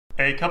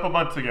A couple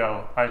months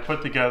ago, I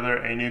put together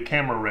a new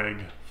camera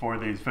rig for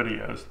these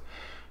videos.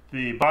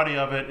 The body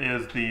of it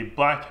is the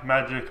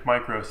Blackmagic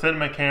Micro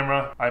Cinema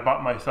camera. I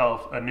bought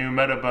myself a new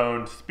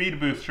Metabone speed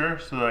booster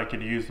so that I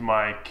could use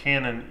my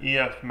Canon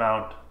EF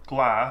mount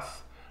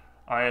glass.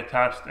 I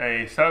attached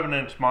a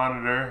 7-inch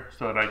monitor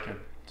so that I could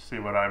see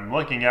what I'm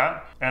looking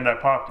at, and I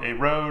popped a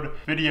Rode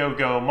Video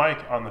Go mic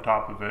on the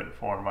top of it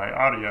for my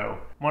audio.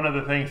 One of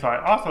the things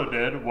I also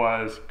did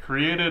was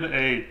created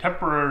a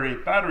temporary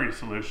battery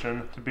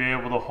solution to be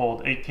able to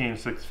hold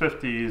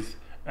 18650s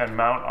and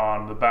mount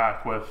on the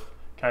back with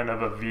kind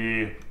of a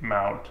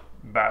V-mount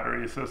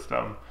battery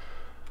system.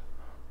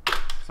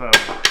 So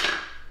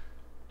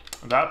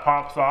that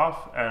pops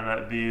off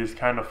and these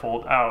kind of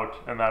fold out,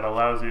 and that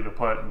allows you to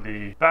put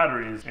the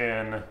batteries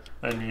in.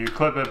 Then you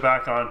clip it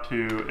back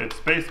onto its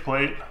base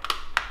plate,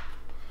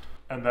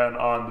 and then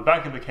on the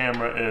back of the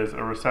camera is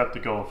a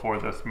receptacle for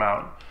this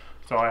mount.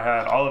 So I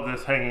had all of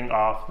this hanging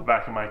off the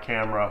back of my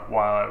camera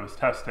while I was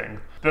testing.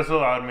 This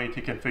allowed me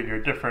to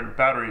configure different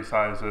battery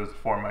sizes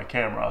for my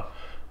camera.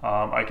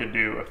 I could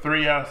do a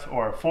 3S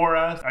or a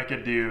 4S. I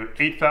could do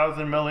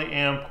 8,000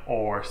 milliamp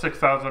or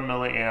 6,000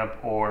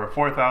 milliamp or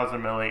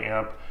 4,000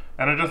 milliamp.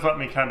 And it just let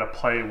me kind of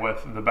play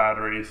with the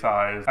battery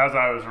size as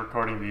I was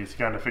recording these to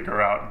kind of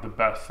figure out the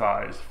best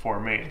size for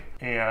me.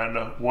 And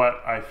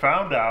what I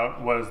found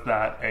out was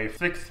that a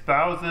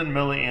 6,000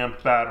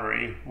 milliamp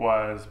battery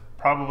was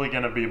probably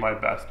going to be my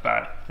best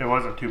bet. It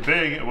wasn't too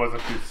big, it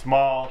wasn't too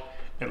small.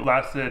 It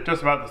lasted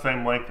just about the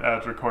same length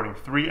as recording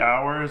 3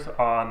 hours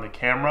on the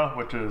camera,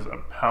 which is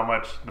how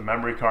much the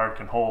memory card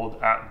can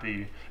hold at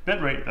the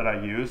bitrate that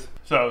I use.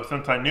 So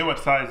since I knew what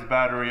size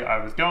battery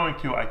I was going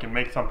to, I can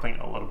make something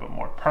a little bit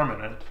more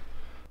permanent.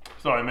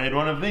 So I made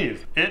one of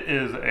these. It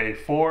is a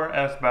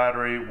 4S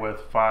battery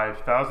with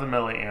 5,000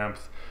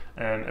 milliamps,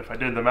 and if I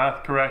did the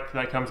math correct,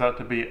 that comes out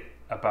to be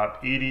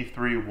about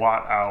 83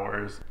 watt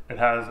hours. It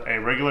has a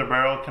regular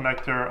barrel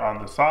connector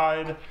on the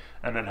side,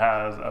 and it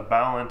has a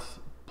balance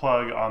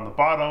plug on the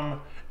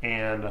bottom,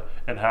 and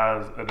it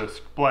has a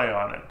display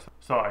on it.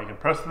 So I can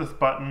press this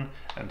button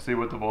and see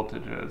what the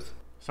voltage is.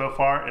 So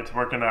far it's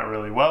working out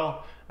really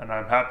well, and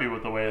I'm happy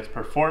with the way it's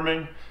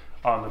performing.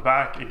 On the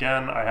back,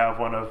 again, I have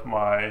one of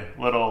my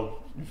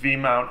little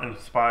Vmount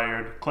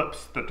inspired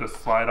clips that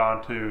just slide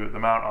onto the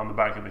mount on the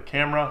back of the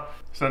camera.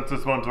 Since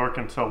this one's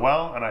working so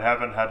well and I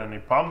haven't had any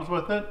problems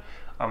with it,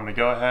 I'm going to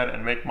go ahead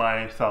and make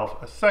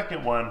myself a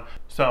second one.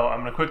 So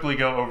I'm going to quickly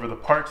go over the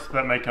parts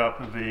that make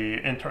up the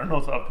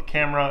internals of the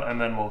camera, and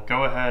then we'll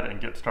go ahead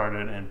and get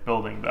started in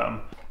building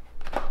them.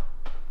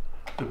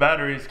 The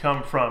batteries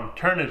come from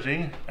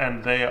Turnigy,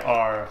 and they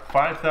are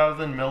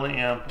 5,000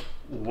 milliamp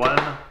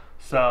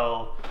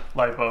 1-cell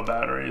lipo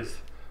batteries.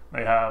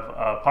 They have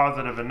a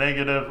positive and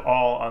negative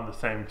all on the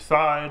same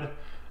side,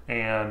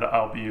 and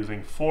I'll be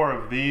using 4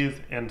 of these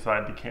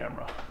inside the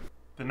camera.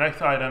 The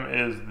next item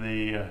is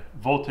the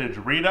voltage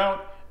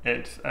readout.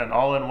 It's an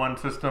all-in-one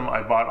system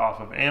I bought off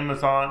of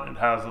Amazon. It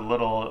has a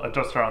little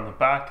adjuster on the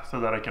back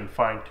so that I can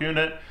fine-tune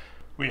it.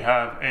 We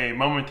have a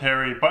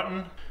momentary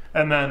button,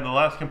 and then the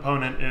last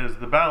component is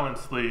the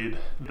balance lead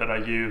that I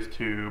use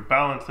to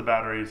balance the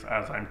batteries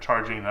as I'm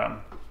charging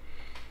them.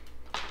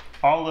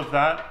 All of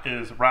that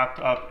is wrapped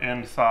up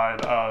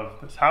inside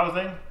of this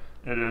housing.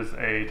 It is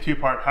a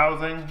 2-part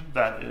housing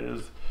that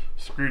is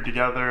screwed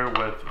together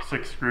with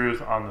 6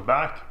 screws on the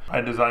back.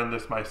 I designed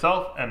this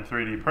myself and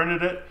 3D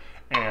printed it,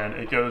 and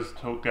it goes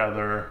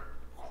together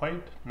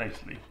quite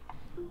nicely.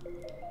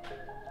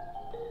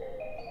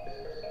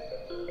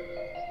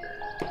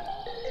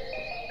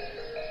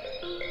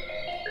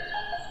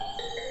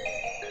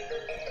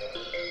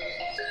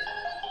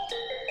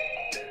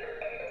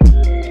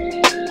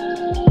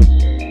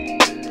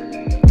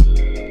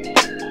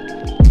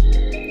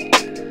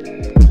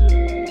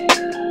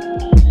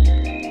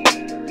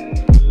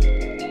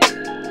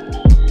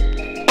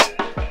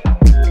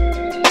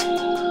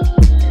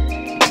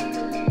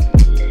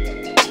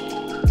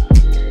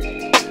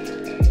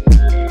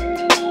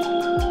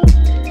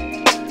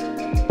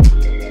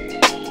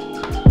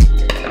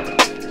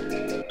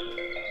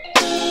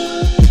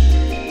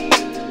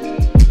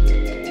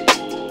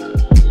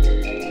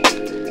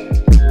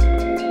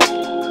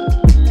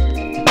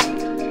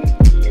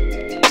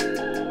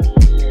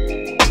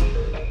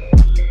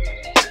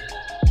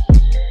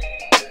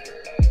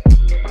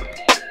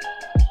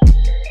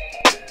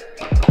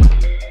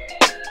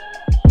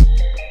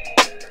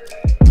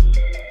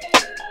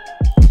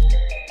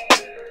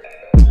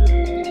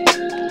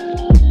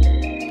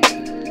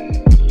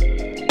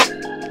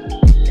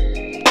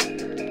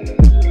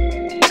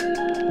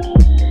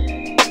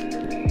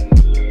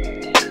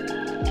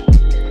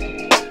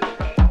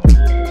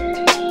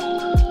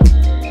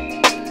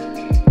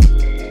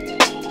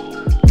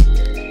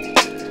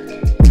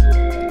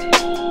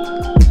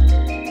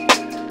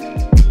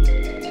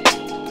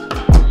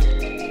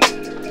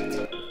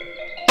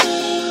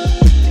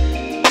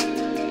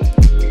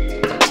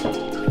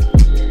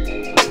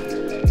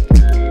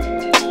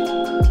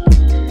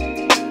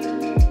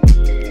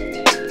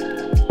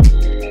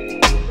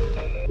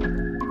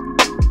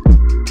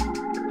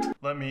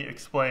 let me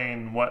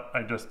explain what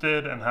I just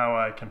did and how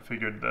I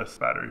configured this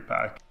battery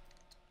pack.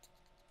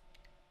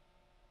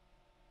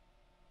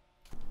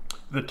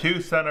 The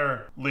two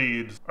center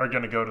leads are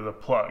going to go to the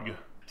plug.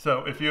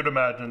 So if you'd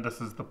imagine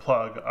this is the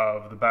plug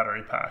of the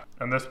battery pack,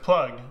 and this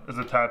plug is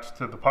attached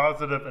to the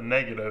positive and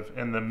negative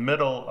in the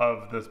middle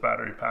of this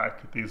battery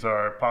pack. These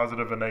are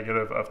positive and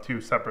negative of two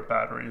separate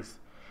batteries.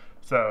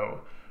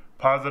 So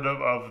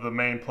positive of the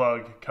main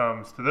plug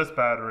comes to this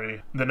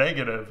battery. The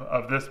negative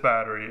of this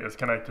battery is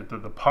connected to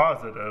the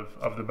positive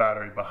of the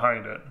battery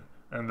behind it.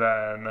 And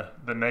then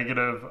the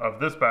negative of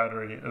this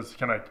battery is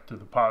connected to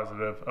the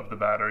positive of the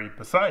battery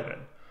beside it.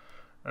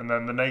 And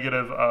then the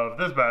negative of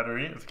this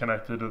battery is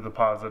connected to the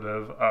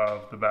positive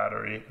of the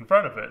battery in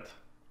front of it.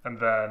 And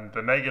then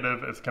the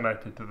negative is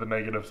connected to the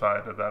negative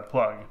side of that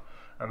plug.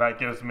 And that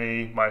gives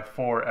me my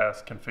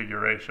 4S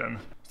configuration.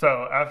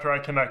 So after I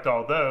connect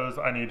all those,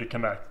 I need to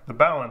connect the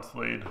balance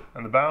lead.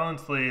 And the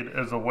balance lead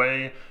is a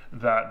way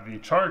that the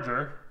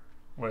charger,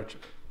 which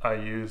I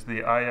use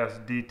the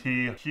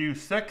ISDT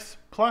Q6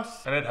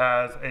 Plus, and it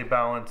has a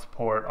balance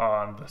port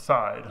on the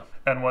side.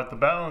 And what the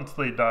balance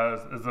lead does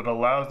is it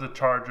allows the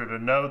charger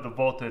to know the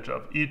voltage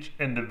of each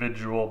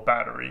individual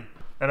battery.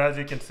 And as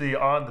you can see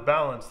on the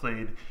balance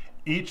lead,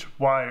 each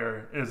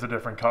wire is a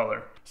different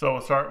color. So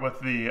we'll start with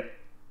the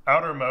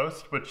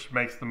outermost, which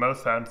makes the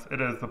most sense.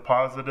 It is the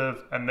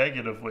positive and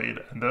negative lead,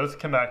 and those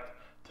connect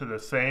to the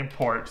same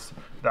ports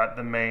that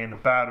the main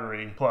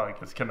battery plug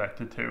is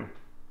connected to.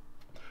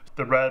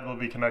 The red will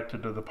be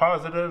connected to the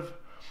positive,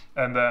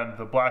 and then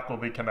the black will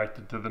be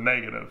connected to the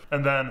negative.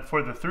 And then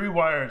for the three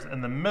wires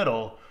in the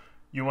middle,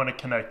 you want to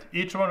connect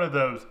each one of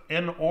those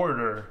in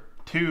order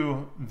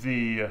to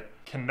the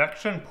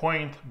connection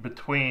point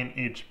between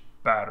each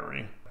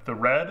battery. The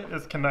red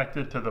is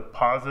connected to the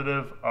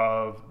positive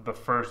of the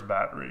first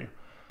battery.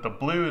 The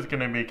blue is going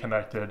to be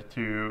connected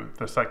to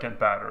the second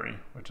battery,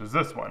 which is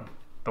this one,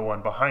 the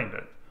one behind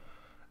it.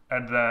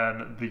 And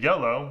then the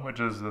yellow, which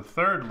is the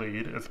third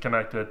lead, is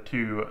connected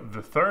to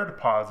the third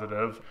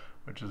positive,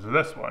 which is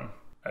this one.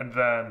 And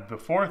then the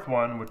fourth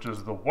one, which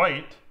is the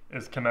white,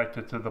 is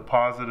connected to the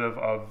positive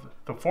of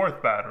the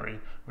fourth battery,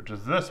 which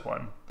is this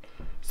one.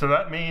 So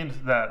that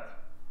means that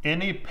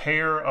any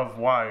pair of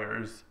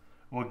wires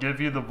will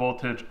give you the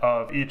voltage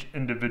of each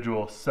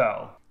individual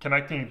cell.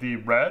 Connecting the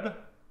red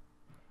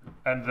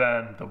and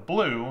then the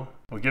blue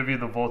will give you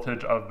the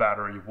voltage of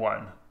battery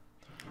 1.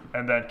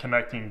 And then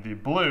connecting the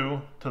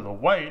blue to the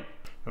white,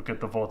 you'll get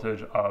the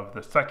voltage of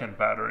the second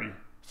battery,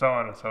 so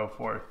on and so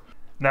forth.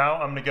 Now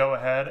I'm going to go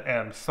ahead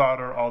and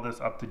solder all this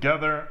up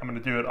together. I'm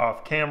going to do it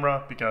off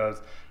camera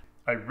because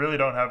I really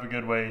don't have a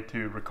good way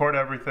to record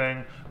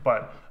everything,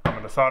 but I'm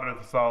going to solder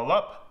this all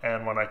up,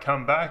 and when I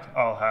come back,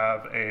 I'll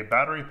have a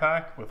battery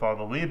pack with all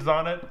the leads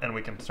on it, and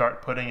we can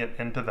start putting it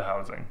into the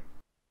housing.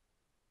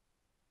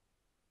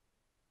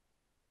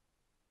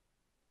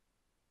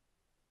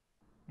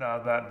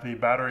 Now that the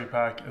battery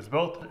pack is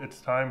built,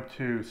 it's time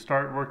to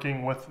start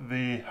working with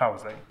the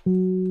housing.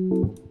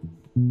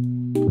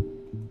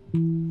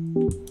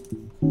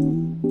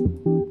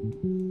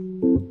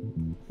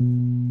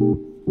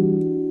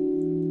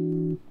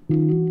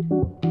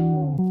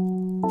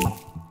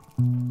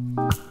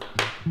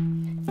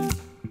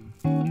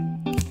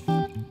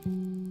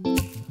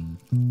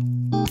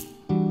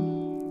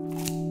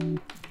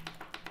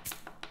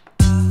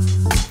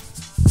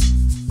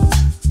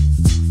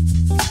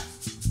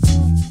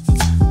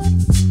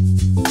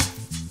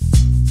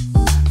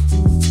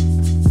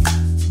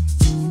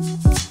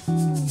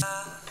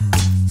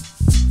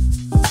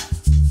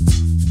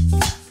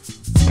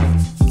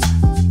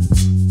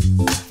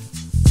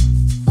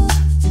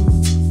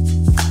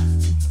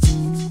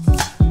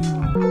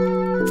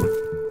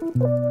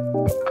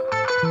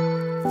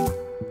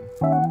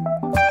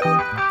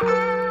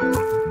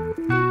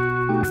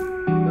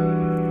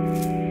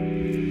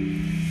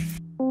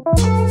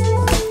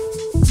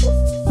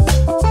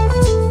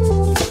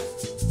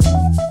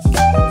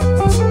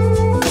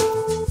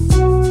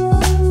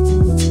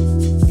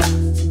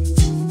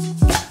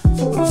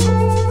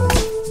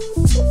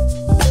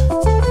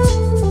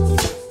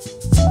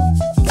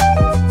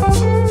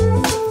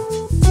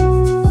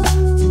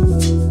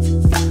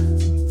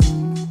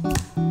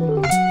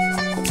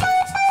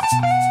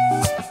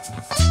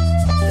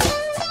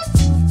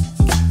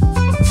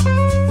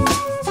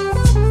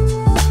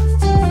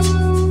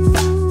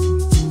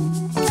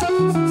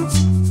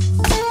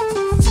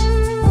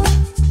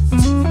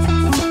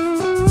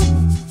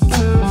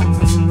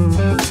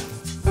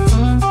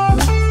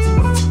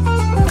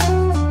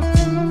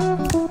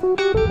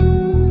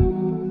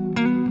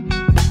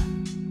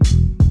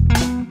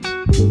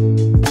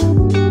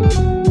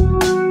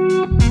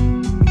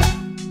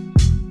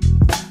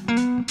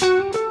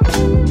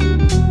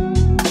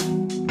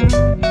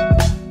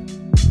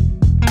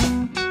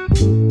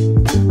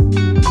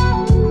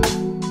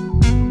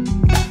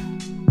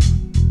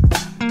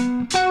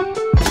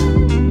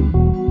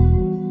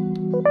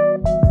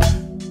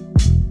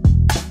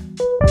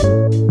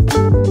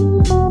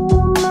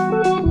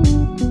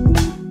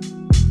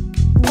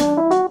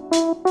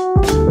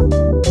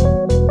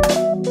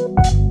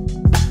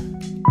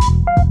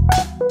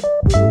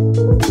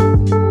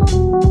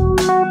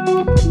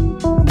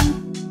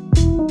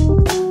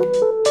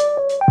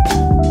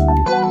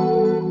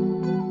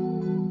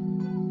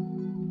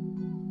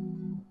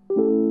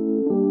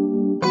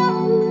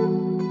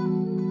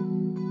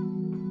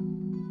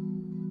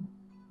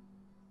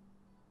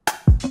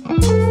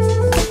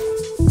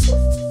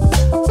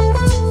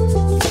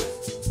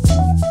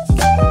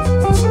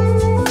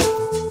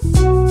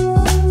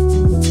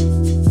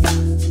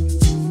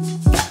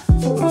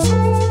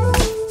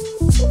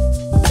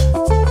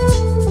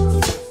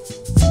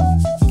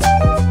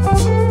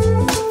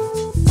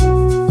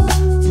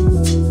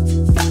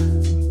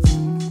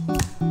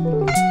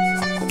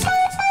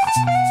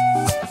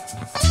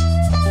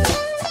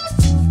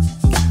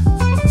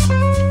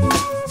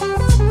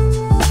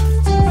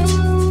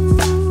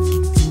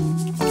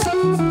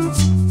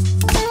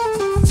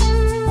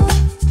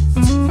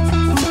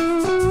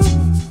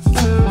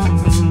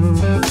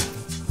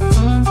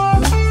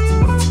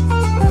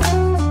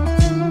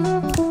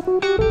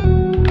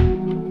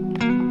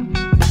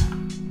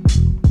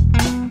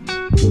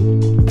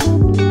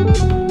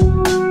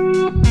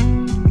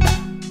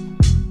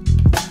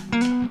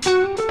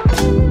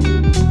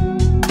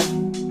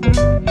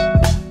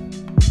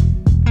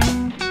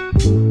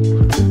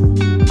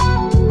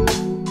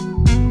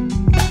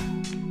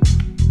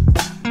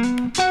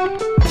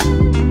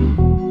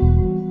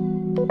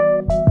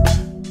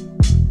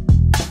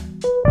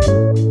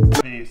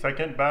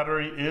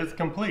 battery is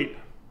complete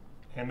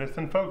and it's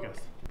in focus.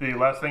 The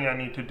last thing I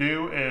need to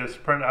do is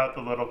print out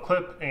the little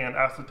clip and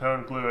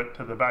acetone glue it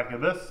to the back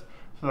of this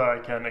so that I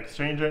can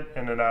exchange it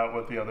in and out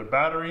with the other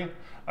battery.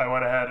 I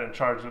went ahead and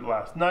charged it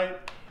last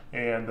night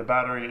and the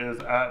battery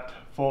is at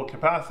full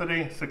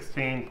capacity,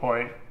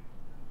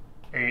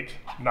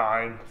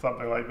 16.89,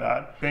 something like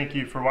that. Thank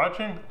you for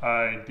watching.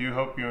 I do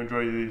hope you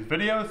enjoy these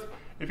videos.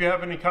 If you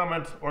have any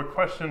comments or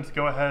questions,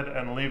 go ahead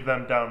and leave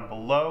them down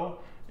below.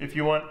 If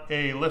you want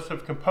a list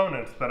of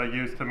components that I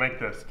use to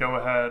make this, go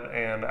ahead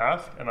and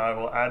ask and I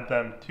will add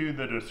them to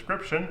the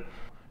description.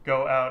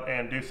 Go out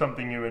and do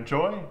something you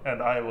enjoy,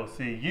 and I will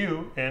see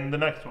you in the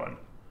next one.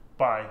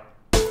 Bye.